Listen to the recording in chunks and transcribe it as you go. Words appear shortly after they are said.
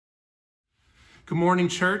Good morning,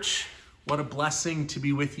 church. What a blessing to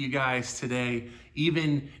be with you guys today,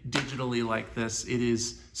 even digitally like this. It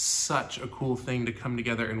is such a cool thing to come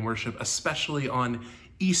together and worship, especially on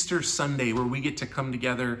Easter Sunday, where we get to come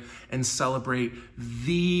together and celebrate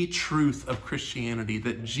the truth of Christianity,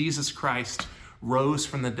 that Jesus Christ rose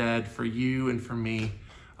from the dead for you and for me,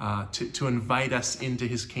 to invite us into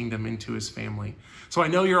his kingdom, into his family. So I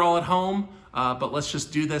know you're all at home, but let's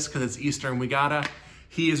just do this because it's Easter and we gotta.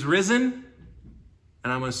 He is risen.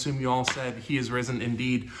 And I'm going to assume you all said he is risen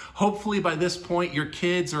indeed. Hopefully by this point, your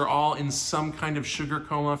kids are all in some kind of sugar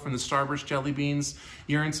coma from the Starburst jelly beans.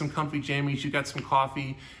 You're in some comfy jammies, you got some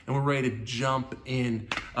coffee, and we're ready to jump in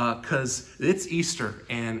because it's Easter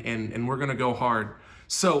and we're going to go hard.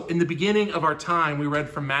 So in the beginning of our time, we read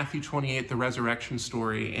from Matthew 28, the resurrection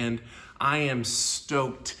story, and I am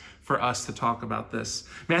stoked for us to talk about this.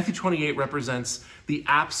 Matthew 28 represents the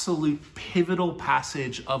absolute pivotal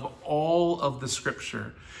passage of all of the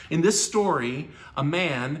scripture. In this story, a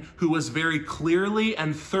man who was very clearly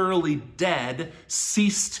and thoroughly dead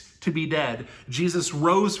ceased to be dead. Jesus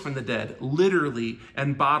rose from the dead, literally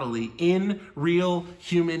and bodily, in real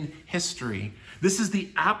human history. This is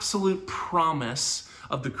the absolute promise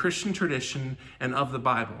of the Christian tradition and of the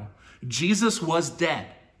Bible. Jesus was dead,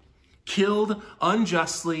 killed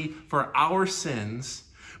unjustly for our sins,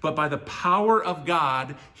 but by the power of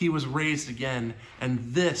God, he was raised again. And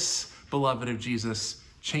this, beloved of Jesus,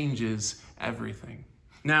 changes everything.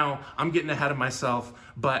 Now, I'm getting ahead of myself,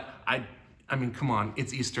 but I mean, come on,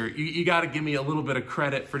 it's Easter. You got to give me a little bit of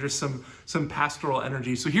credit for just some pastoral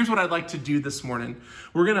energy. So here's what I'd like to do this morning.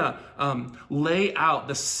 We're going to lay out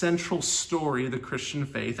the central story of the Christian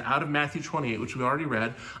faith out of Matthew 28, which we already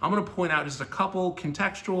read. I'm going to point out just a couple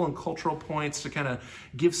contextual and cultural points to kind of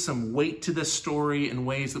give some weight to this story in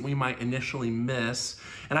ways that we might initially miss.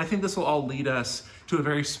 And I think this will all lead us to a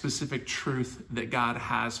very specific truth that God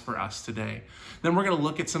has for us today. Then we're going to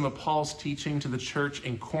look at some of Paul's teaching to the church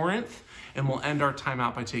in Corinth, and we'll end our time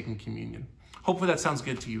out by taking communion. Hopefully that sounds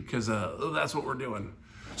good to you because that's what we're doing.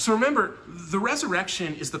 So remember, the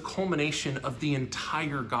resurrection is the culmination of the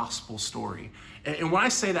entire gospel story. And when I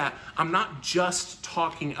say that, I'm not just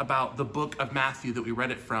talking about the book of Matthew that we read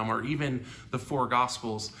it from, or even the four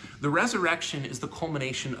gospels. The resurrection is the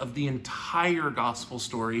culmination of the entire gospel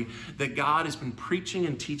story that God has been preaching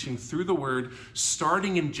and teaching through the word,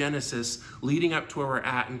 starting in Genesis, leading up to where we're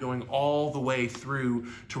at and going all the way through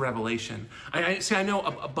to Revelation. I know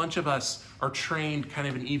a bunch of us are trained kind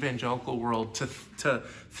of in evangelical world to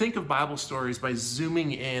think of Bible stories by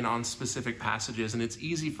zooming in on specific passages. And it's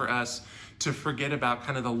easy for us to forget about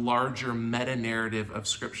kind of the larger meta-narrative of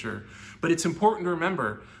Scripture. But it's important to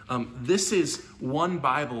remember, this is one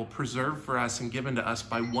Bible preserved for us and given to us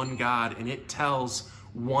by one God, and it tells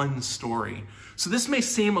one story. So this may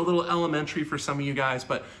seem a little elementary for some of you guys,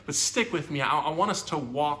 but stick with me. I want us to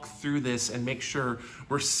walk through this and make sure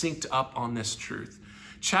we're synced up on this truth.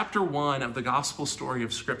 Chapter 1 of the gospel story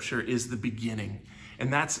of Scripture is the beginning,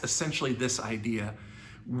 and that's essentially this idea.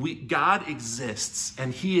 God exists,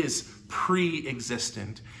 and he is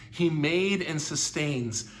pre-existent. He made and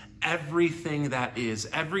sustains everything that is.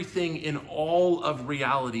 Everything in all of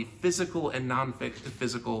reality, physical and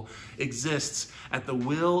non-physical, exists at the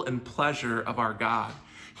will and pleasure of our God.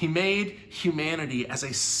 He made humanity as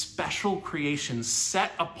a special creation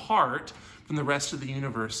set apart from the rest of the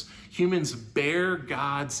universe. Humans bear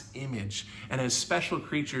God's image, and as special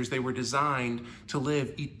creatures, they were designed to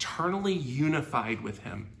live eternally unified with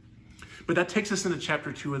him. But that takes us into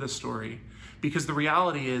chapter 2 of the story, because the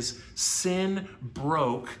reality is sin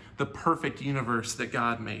broke the perfect universe that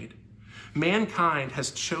God made. Mankind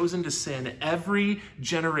has chosen to sin every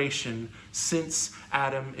generation since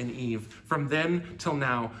Adam and Eve. From then till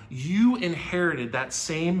now, you inherited that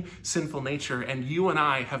same sinful nature, and you and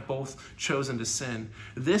I have both chosen to sin.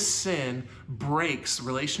 This sin breaks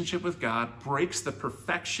relationship with God, breaks the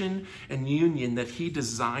perfection and union that he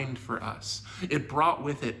designed for us. It brought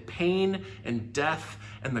with it pain and death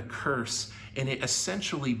and the curse, and it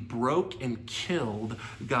essentially broke and killed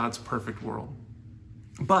God's perfect world.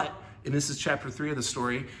 But and this is chapter 3 of the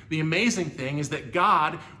story, the amazing thing is that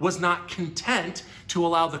God was not content to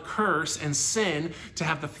allow the curse and sin to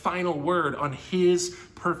have the final word on his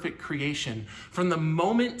perfect creation. From the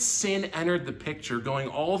moment sin entered the picture, going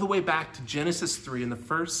all the way back to Genesis 3 and the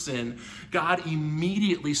first sin, God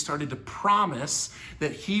immediately started to promise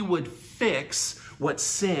that he would fix what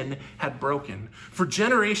sin had broken. For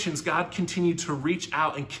generations, God continued to reach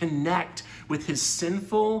out and connect with his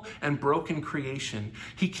sinful and broken creation.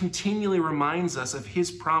 He continually reminds us of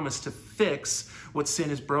his promise to fix what sin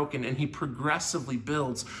has broken, and he progressively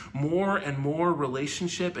builds more and more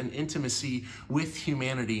relationship and intimacy with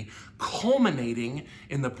humanity, culminating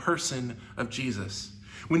in the person of Jesus.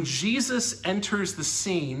 When Jesus enters the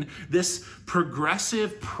scene, this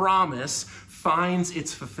progressive promise finds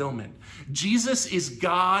its fulfillment. Jesus is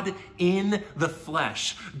God in the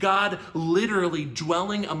flesh, God literally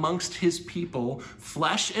dwelling amongst his people,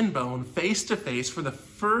 flesh and bone, face to face, for the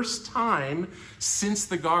first time since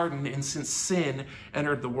the garden and since sin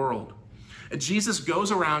entered the world. Jesus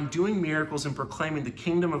goes around doing miracles and proclaiming the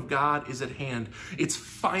kingdom of God is at hand. It's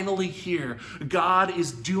finally here. God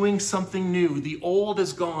is doing something new. The old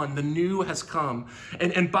is gone. The new has come.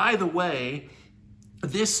 And by the way,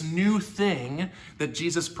 this new thing that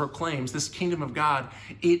Jesus proclaims, this kingdom of God,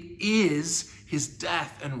 it is his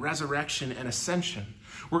death and resurrection and ascension.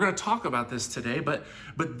 We're going to talk about this today, but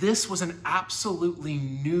this was an absolutely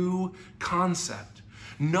new concept.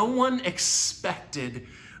 No one expected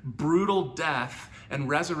brutal death and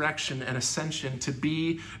resurrection and ascension to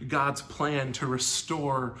be God's plan to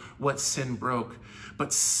restore what sin broke.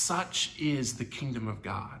 But such is the kingdom of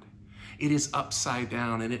God. It is upside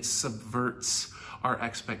down and it subverts our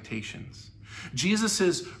expectations.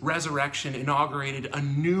 Jesus' resurrection inaugurated a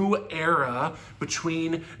new era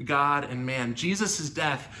between God and man. Jesus'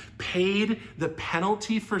 death paid the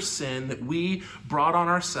penalty for sin that we brought on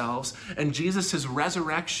ourselves, and Jesus'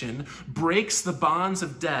 resurrection breaks the bonds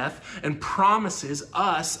of death and promises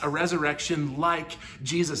us a resurrection like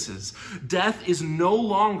Jesus's. Death is no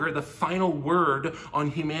longer the final word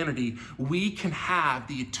on humanity. We can have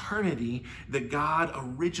the eternity that God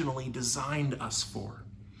originally designed us for.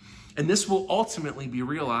 And this will ultimately be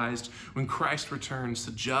realized when Christ returns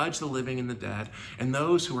to judge the living and the dead, and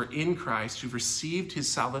those who are in Christ, who've received his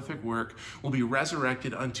salvific work, will be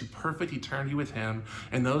resurrected unto perfect eternity with him,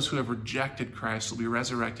 and those who have rejected Christ will be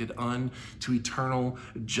resurrected unto eternal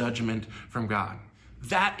judgment from God.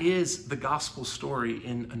 That is the gospel story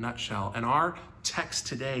in a nutshell, and our text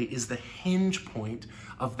today is the hinge point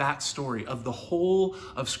of that story, of the whole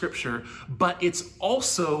of Scripture, but it's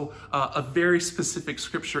also a very specific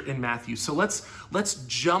Scripture in Matthew. So let's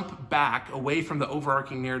jump back away from the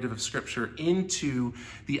overarching narrative of Scripture into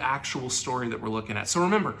the actual story that we're looking at. So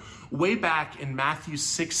remember, way back in Matthew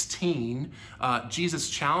 16, Jesus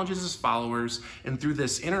challenges his followers, and through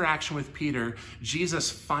this interaction with Peter,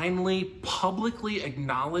 Jesus finally publicly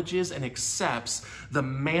acknowledges and accepts the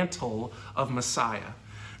mantle of Messiah.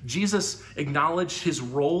 Jesus acknowledged his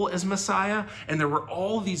role as Messiah, and there were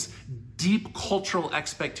all these deep cultural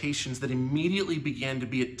expectations that immediately began to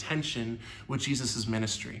be at tension with Jesus'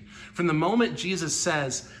 ministry. From the moment Jesus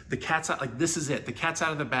says, the cat's out, like this is it, the cat's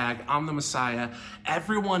out of the bag, I'm the Messiah,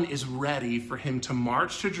 everyone is ready for him to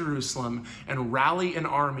march to Jerusalem and rally an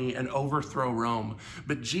army and overthrow Rome.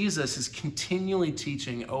 But Jesus is continually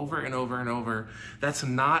teaching over and over and over, that's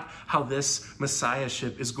not how this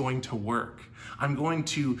Messiahship is going to work. I'm going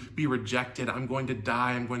to be rejected. I'm going to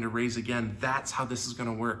die. I'm going to raise again. That's how this is going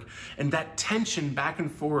to work. And that tension back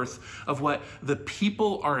and forth of what the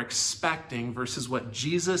people are expecting versus what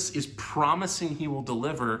Jesus is promising he will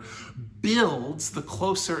deliver builds the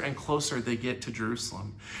closer and closer they get to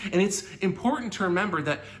Jerusalem. And it's important to remember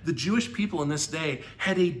that the Jewish people in this day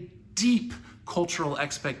had a deep cultural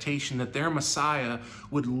expectation that their Messiah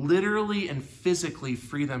would literally and physically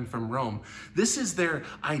free them from Rome. This is their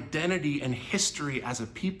identity and history as a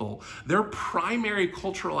people. Their primary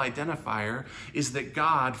cultural identifier is that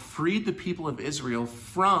God freed the people of Israel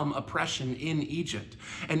from oppression in Egypt.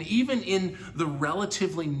 And even in the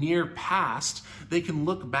relatively near past, they can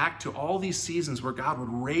look back to all these seasons where God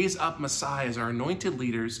would raise up messiahs, our anointed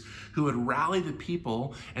leaders, who would rally the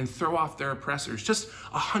people and throw off their oppressors. Just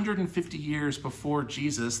 150 years before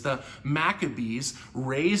Jesus, the Maccabees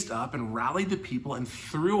raised up and rallied the people and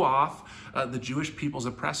threw off the Jewish people's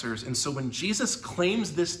oppressors. And so when Jesus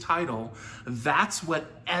claims this title, that's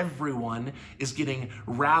what everyone is getting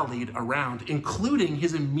rallied around, including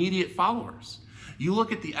his immediate followers. You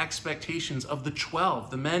look at the expectations of the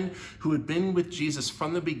 12, the men who had been with Jesus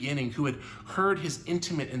from the beginning, who had heard his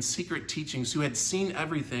intimate and secret teachings, who had seen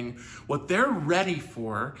everything. What they're ready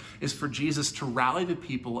for is for Jesus to rally the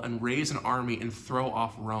people and raise an army and throw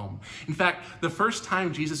off Rome. In fact, the first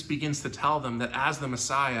time Jesus begins to tell them that as the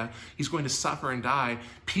Messiah, he's going to suffer and die,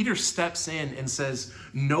 Peter steps in and says,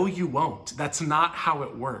 no, you won't. That's not how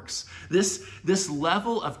it works. This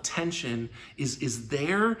level of tension is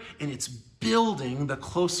there, and it's building the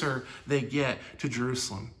closer they get to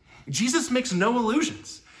Jerusalem. Jesus makes no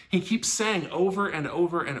illusions. He keeps saying over and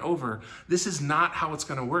over and over, this is not how it's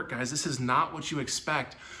going to work, guys. This is not what you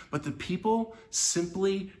expect. But the people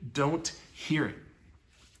simply don't hear it.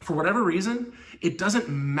 For whatever reason, it doesn't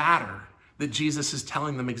matter that Jesus is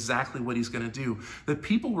telling them exactly what he's going to do. The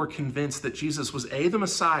people were convinced that Jesus was the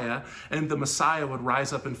Messiah, and the Messiah would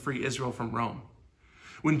rise up and free Israel from Rome.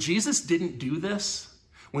 When Jesus didn't do this,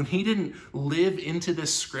 when he didn't live into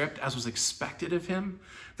this script as was expected of him,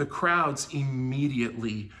 the crowds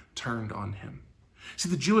immediately turned on him. See,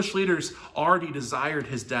 the Jewish leaders already desired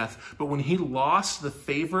his death, but when he lost the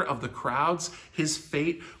favor of the crowds, his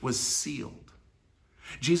fate was sealed.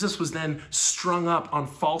 Jesus was then strung up on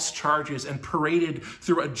false charges and paraded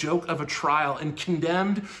through a joke of a trial and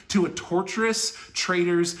condemned to a torturous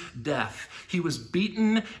traitor's death. He was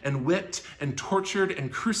beaten and whipped and tortured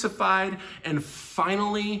and crucified, and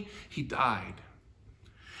finally he died.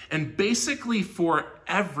 And basically for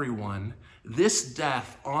everyone, this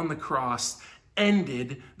death on the cross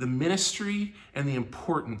ended the ministry and the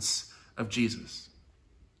importance of Jesus.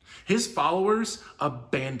 His followers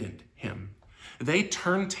abandoned him. They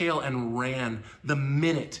turned tail and ran the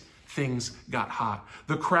minute things got hot.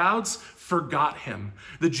 The crowds forgot him.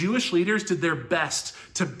 The Jewish leaders did their best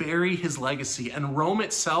to bury his legacy, and Rome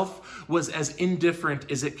itself was as indifferent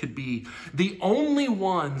as it could be. The only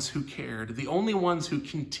ones who cared, the only ones who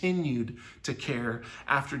continued to care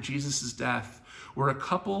after Jesus' death were a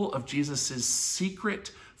couple of Jesus'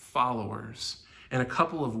 secret followers and a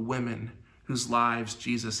couple of women whose lives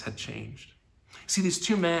Jesus had changed. See, these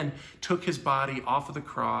two men took his body off of the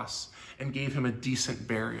cross and gave him a decent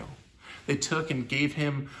burial. They took and gave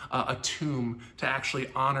him a tomb to actually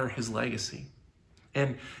honor his legacy.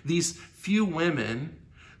 And these few women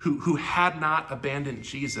who had not abandoned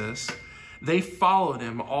Jesus, they followed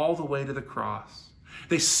him all the way to the cross.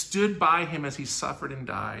 They stood by him as he suffered and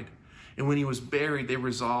died. And when he was buried, they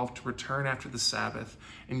resolved to return after the Sabbath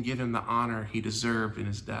and give him the honor he deserved in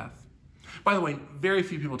his death. By the way, very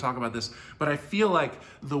few people talk about this, but I feel like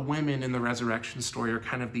the women in the resurrection story are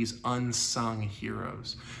kind of these unsung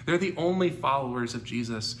heroes. They're the only followers of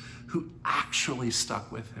Jesus who actually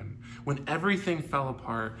stuck with him. When everything fell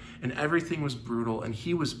apart and everything was brutal and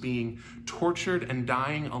he was being tortured and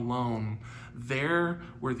dying alone, there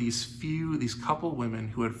were these couple women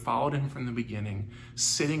who had followed him from the beginning,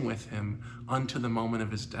 sitting with him unto the moment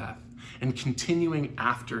of his death and continuing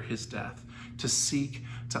after his death to seek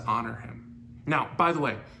to honor him. Now, by the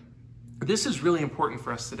way, this is really important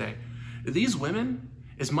for us today. These women,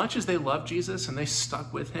 as much as they loved Jesus and they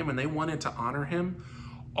stuck with him and they wanted to honor him,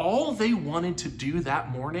 all they wanted to do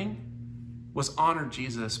that morning was honor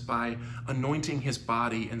Jesus by anointing his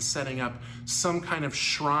body and setting up some kind of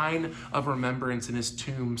shrine of remembrance in his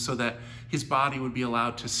tomb so that his body would be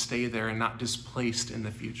allowed to stay there and not displaced in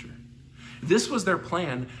the future. This was their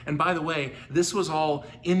plan, and by the way, this was all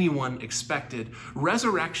anyone expected.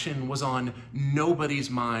 Resurrection was on nobody's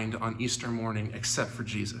mind on Easter morning except for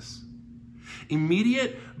Jesus.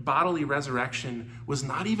 Immediate bodily resurrection was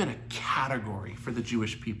not even a category for the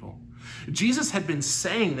Jewish people. Jesus had been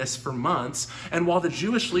saying this for months, and while the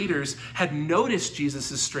Jewish leaders had noticed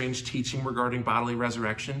Jesus' strange teaching regarding bodily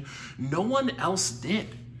resurrection, no one else did.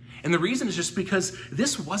 And the reason is just because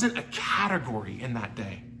this wasn't a category in that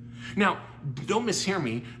day. Now, don't mishear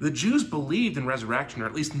me. The Jews believed in resurrection, or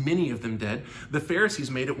at least many of them did. The Pharisees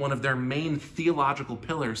made it one of their main theological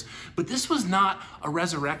pillars. But this was not a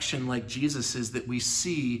resurrection like Jesus's that we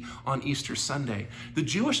see on Easter Sunday. The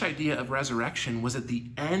Jewish idea of resurrection was at the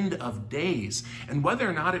end of days, and whether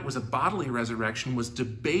or not it was a bodily resurrection was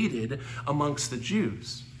debated amongst the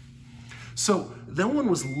Jews. So no one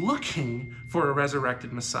was looking for a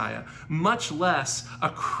resurrected Messiah, much less a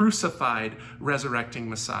crucified, resurrecting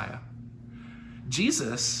Messiah.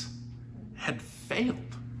 Jesus had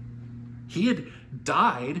failed. He had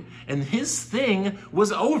died, and his thing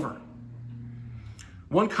was over.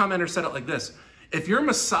 One commenter said it like this: if your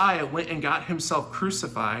Messiah went and got himself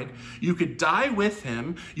crucified, you could die with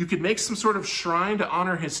him, you could make some sort of shrine to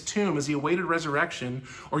honor his tomb as he awaited resurrection,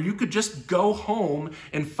 or you could just go home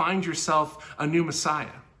and find yourself a new Messiah.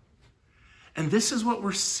 And this is what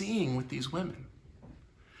we're seeing with these women.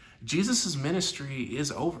 Jesus' ministry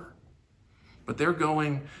is over, but they're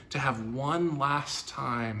going to have one last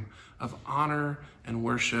time of honor and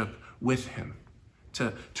worship with him,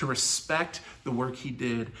 to respect the work he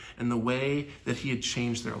did and the way that he had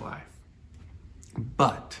changed their life.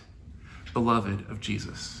 But, beloved of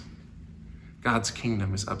Jesus, God's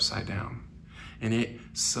kingdom is upside down, and it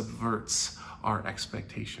subverts our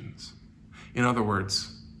expectations. In other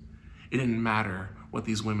words, it didn't matter what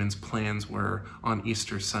these women's plans were on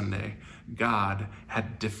Easter Sunday. God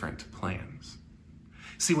had different plans.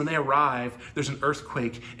 See, when they arrive, there's an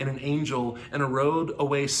earthquake and an angel and a rolled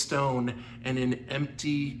away stone and an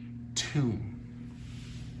empty tomb.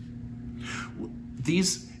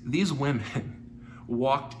 These women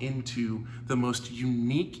walked into the most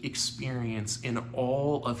unique experience in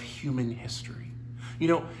all of human history. You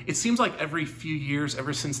know, it seems like every few years,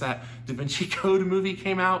 ever since that Da Vinci Code movie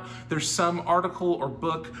came out, there's some article or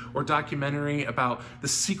book or documentary about the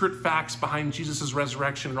secret facts behind Jesus'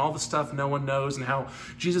 resurrection and all the stuff no one knows, and how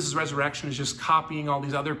Jesus' resurrection is just copying all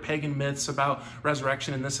these other pagan myths about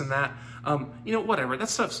resurrection and this and that. You know, whatever. That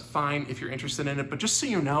stuff's fine if you're interested in it, but just so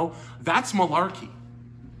you know, that's malarkey.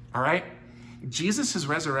 All right? Jesus'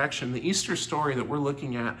 resurrection, the Easter story that we're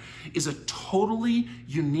looking at, is a totally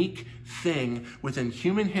unique thing within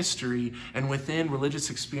human history and within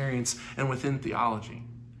religious experience and within theology.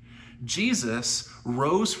 Jesus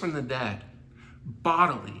rose from the dead,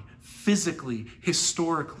 bodily, physically,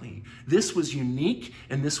 historically. This was unique,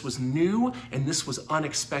 and this was new, and this was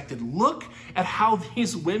unexpected. Look at how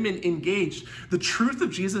these women engaged. The truth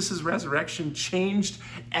of Jesus' resurrection changed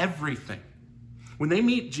everything. When they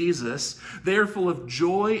meet Jesus, they are full of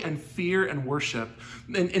joy and fear and worship.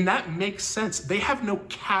 And that makes sense. They have no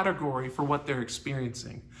category for what they're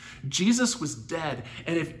experiencing. Jesus was dead.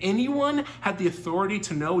 And if anyone had the authority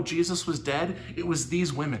to know Jesus was dead, it was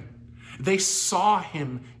these women. They saw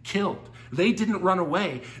him killed. They didn't run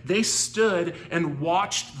away. They stood and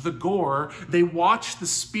watched the gore. They watched the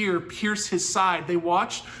spear pierce his side. They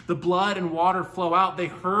watched the blood and water flow out. They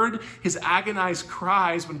heard his agonized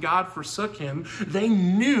cries when God forsook him. They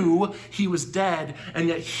knew he was dead, and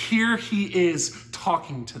yet here he is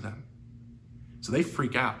talking to them. So they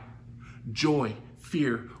freak out. Joy,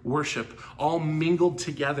 fear, worship, all mingled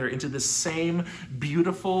together into this same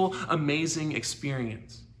beautiful, amazing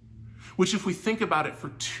experience. Which, if we think about it for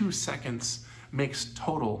 2 seconds, makes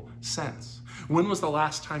total sense. When was the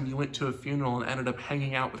last time you went to a funeral and ended up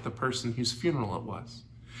hanging out with the person whose funeral it was?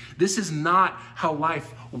 This is not how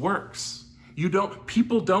life works.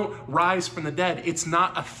 People don't rise from the dead. It's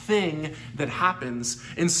not a thing that happens.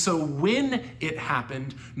 And so when it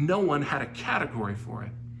happened, no one had a category for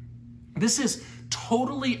it. This is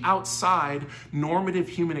totally outside normative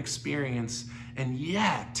human experience. And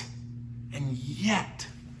yet,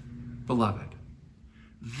 beloved,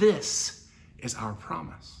 this is our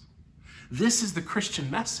promise. This is the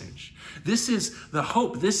Christian message. This is the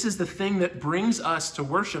hope. This is the thing that brings us to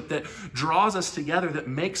worship, that draws us together, that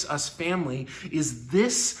makes us family, is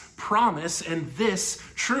this promise and this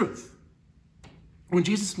truth. When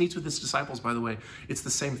Jesus meets with his disciples, by the way, it's the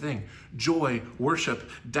same thing. Joy, worship,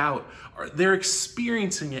 doubt. They're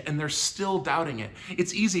experiencing it and they're still doubting it.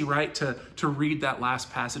 It's easy, right, to read that last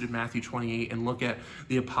passage of Matthew 28 and look at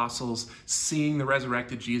the apostles seeing the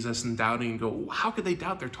resurrected Jesus and doubting and go, how could they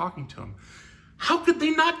doubt? They're talking to him. How could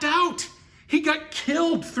they not doubt? He got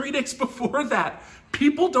killed 3 days before that.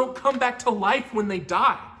 People don't come back to life when they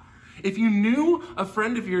die. If you knew a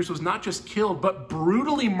friend of yours was not just killed, but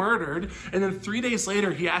brutally murdered, and then 3 days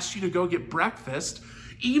later he asked you to go get breakfast,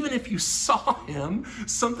 even if you saw him,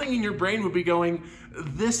 something in your brain would be going,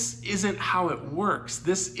 this isn't how it works.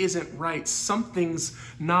 This isn't right. Something's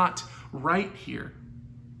not right here.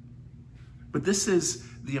 But this is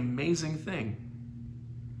the amazing thing.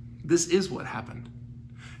 This is what happened.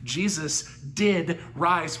 Jesus did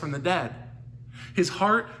rise from the dead. His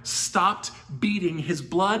heart stopped beating, his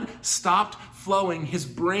blood stopped flowing, his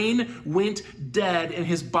brain went dead, and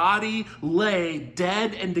his body lay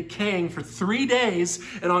dead and decaying for 3 days.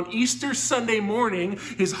 And on Easter Sunday morning,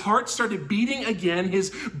 his heart started beating again,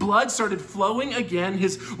 his blood started flowing again,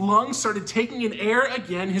 his lungs started taking in air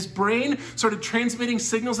again, his brain started transmitting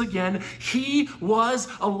signals again. He was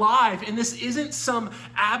alive, and this isn't some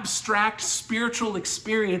abstract spiritual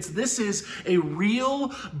experience. This is a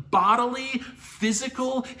real bodily,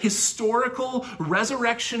 physical, historical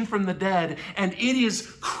resurrection from the dead, and it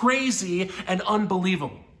is crazy and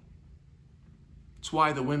unbelievable. It's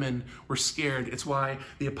why the women were scared. It's why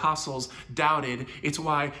the apostles doubted. It's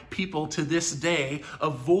why people to this day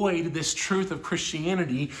avoid this truth of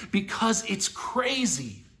Christianity, because it's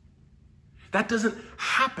crazy. That doesn't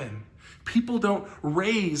happen. People don't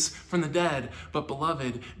raise from the dead, but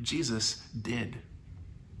beloved, Jesus did.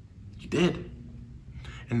 He did.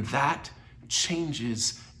 And that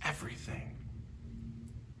changes everything.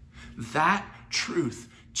 That truth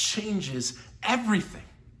changes everything.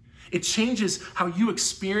 It changes how you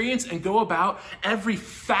experience and go about every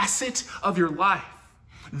facet of your life.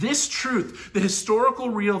 This truth, the historical,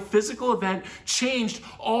 real, physical event, changed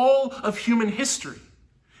all of human history.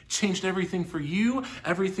 changed everything for you,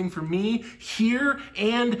 everything for me, here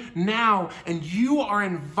and now. And you are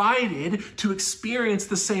invited to experience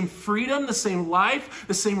the same freedom, the same life,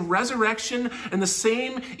 the same resurrection, and the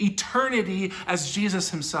same eternity as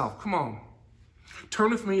Jesus himself. Come on.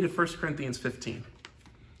 Turn with me to 1 Corinthians 15.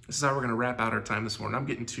 This is how we're going to wrap out our time this morning. I'm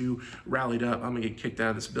getting too rallied up. I'm going to get kicked out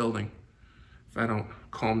of this building if I don't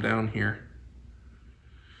calm down here.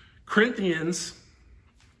 Corinthians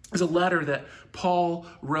is a letter that Paul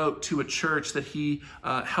wrote to a church that he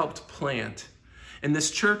helped plant. And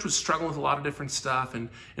this church was struggling with a lot of different stuff, and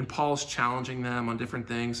Paul's challenging them on different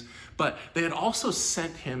things. But they had also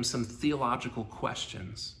sent him some theological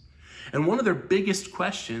questions. And one of their biggest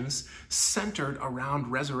questions centered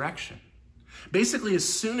around resurrection. Basically, as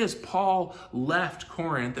soon as Paul left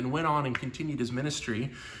Corinth and went on and continued his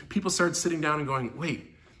ministry, people started sitting down and going,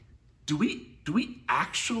 wait, do we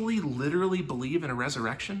actually literally believe in a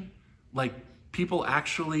resurrection? Like people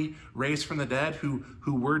actually raised from the dead who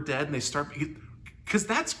were dead and they start, because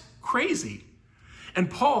that's crazy. And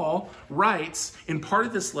Paul writes in part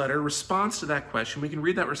of this letter, responds to that question. We can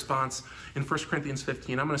read that response in 1 Corinthians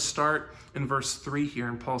 15. I'm going to start in verse 3 here,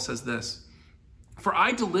 and Paul says this: "For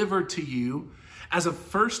I delivered to you as of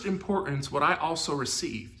first importance what I also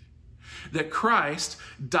received, that Christ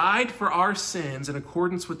died for our sins in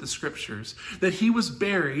accordance with the Scriptures, that he was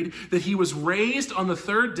buried, that he was raised on the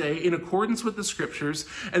third day in accordance with the Scriptures,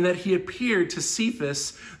 and that he appeared to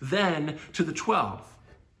Cephas, then to the 12.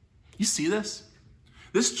 You see this?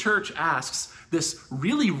 This church asks this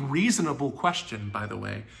really reasonable question, by the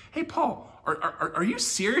way. Hey, Paul, are you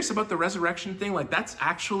serious about the resurrection thing? Like, that's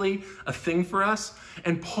actually a thing for us?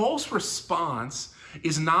 And Paul's response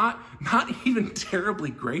is not even terribly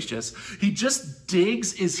gracious. He just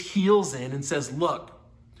digs his heels in and says, look,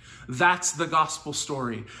 that's the gospel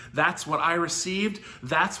story. That's what I received.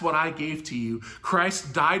 That's what I gave to you.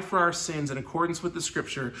 Christ died for our sins in accordance with the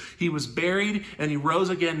Scripture. He was buried and he rose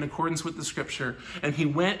again in accordance with the Scripture. And he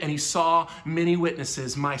went and he saw many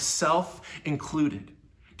witnesses, myself included.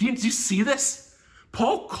 Do you see this?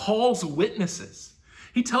 Paul calls witnesses.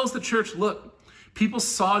 He tells the church, look, people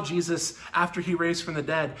saw Jesus after he raised from the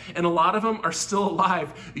dead, and a lot of them are still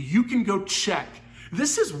alive. You can go check.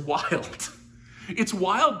 This is wild. It's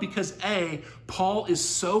wild because A, Paul is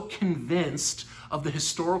so convinced of the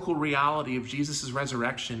historical reality of Jesus'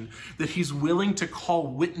 resurrection that he's willing to call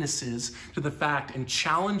witnesses to the fact and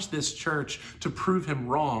challenge this church to prove him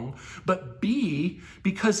wrong. But B,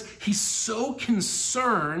 because he's so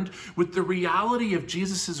concerned with the reality of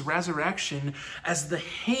Jesus' resurrection as the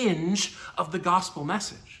hinge of the gospel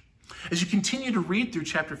message. As you continue to read through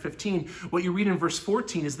chapter 15, what you read in verse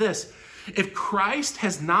 14 is this: if Christ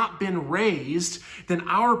has not been raised, then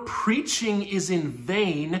our preaching is in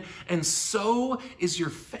vain, and so is your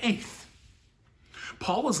faith.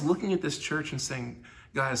 Paul is looking at this church and saying,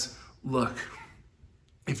 guys, look,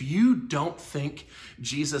 if you don't think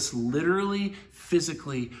Jesus literally,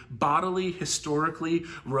 physically, bodily, historically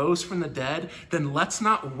rose from the dead, then let's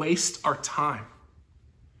not waste our time.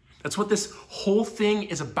 That's what this whole thing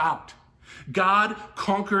is about. God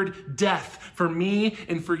conquered death for me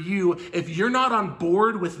and for you. If you're not on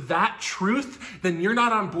board with that truth, then you're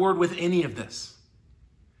not on board with any of this.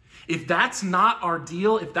 If that's not our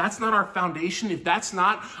deal, if that's not our foundation, if that's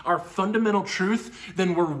not our fundamental truth,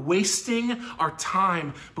 then we're wasting our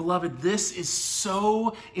time. Beloved, this is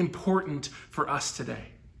so important for us today.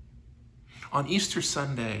 On Easter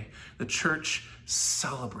Sunday, the church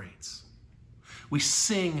celebrates. We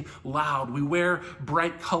sing loud, we wear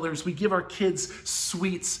bright colors, we give our kids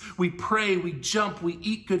sweets, we pray, we jump, we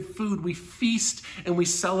eat good food, we feast, and we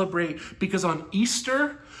celebrate. Because on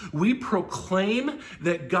Easter, we proclaim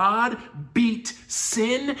that God beat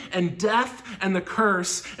sin and death and the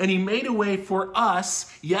curse, and he made a way for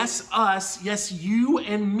us, yes, you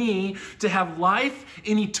and me, to have life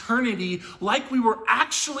in eternity like we were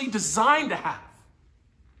actually designed to have.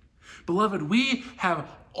 Beloved, we have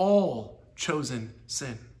all chosen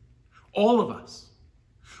sin. All of us.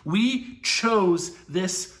 We chose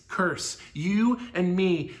this curse. You and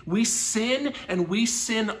me. We sin, and we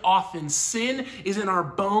sin often. Sin is in our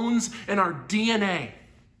bones and our DNA.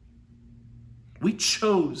 We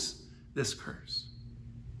chose this curse.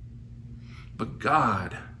 But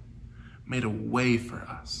God made a way for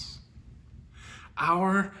us.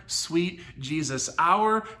 Our sweet Jesus,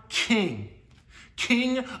 our King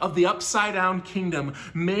of the upside down kingdom,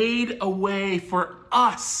 made a way for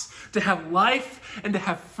us to have life and to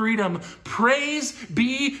have freedom. Praise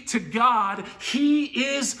be to God. He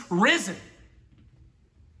is risen.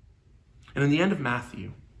 And in the end of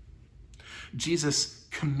Matthew, Jesus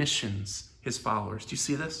commissions his followers. Do you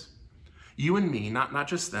see this? you and me, not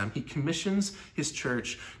just them. He commissions his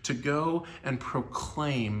church to go and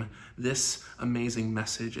proclaim this amazing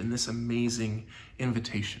message and this amazing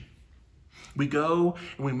invitation. We go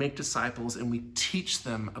and we make disciples and we teach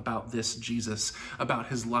them about this Jesus, about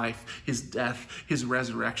his life, his death, his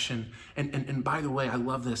resurrection. And by the way, I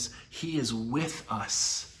love this. He is with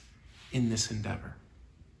us in this endeavor.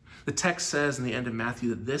 The text says in the end of Matthew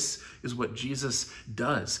that this is what Jesus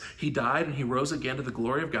does. He died and he rose again to the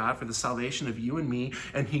glory of God for the salvation of you and me,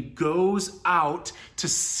 and he goes out to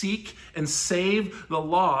seek and save the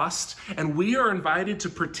lost, and we are invited to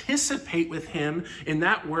participate with him in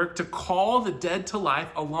that work to call the dead to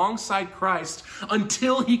life alongside Christ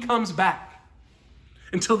until he comes back,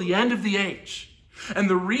 until the end of the age. And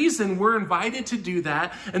the reason we're invited to do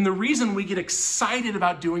that, and the reason we get excited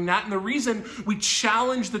about doing that, and the reason we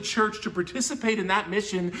challenge the church to participate in that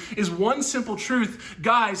mission is one simple truth.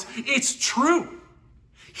 Guys, it's true.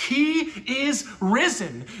 He is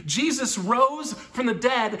risen. Jesus rose from the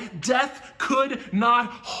dead. Death could not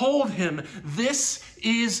hold him. This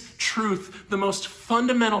is truth, the most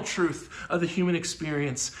fundamental truth of the human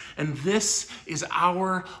experience. And this is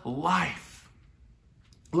our life.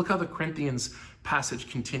 Look how the Corinthians passage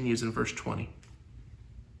continues in verse 20.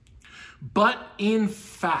 But in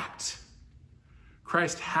fact,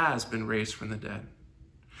 Christ has been raised from the dead.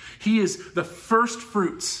 He is the first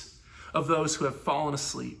fruits of those who have fallen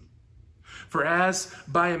asleep. For as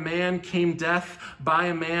by a man came death, by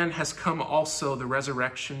a man has come also the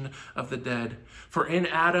resurrection of the dead. For in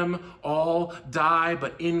Adam all die,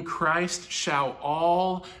 but in Christ shall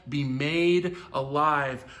all be made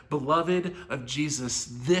alive. Beloved of Jesus,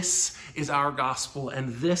 this is our gospel,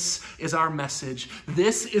 and this is our message.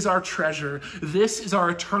 This is our treasure. This is our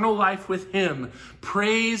eternal life with him.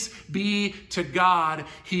 Praise be to God.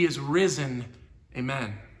 He is risen.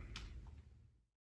 Amen.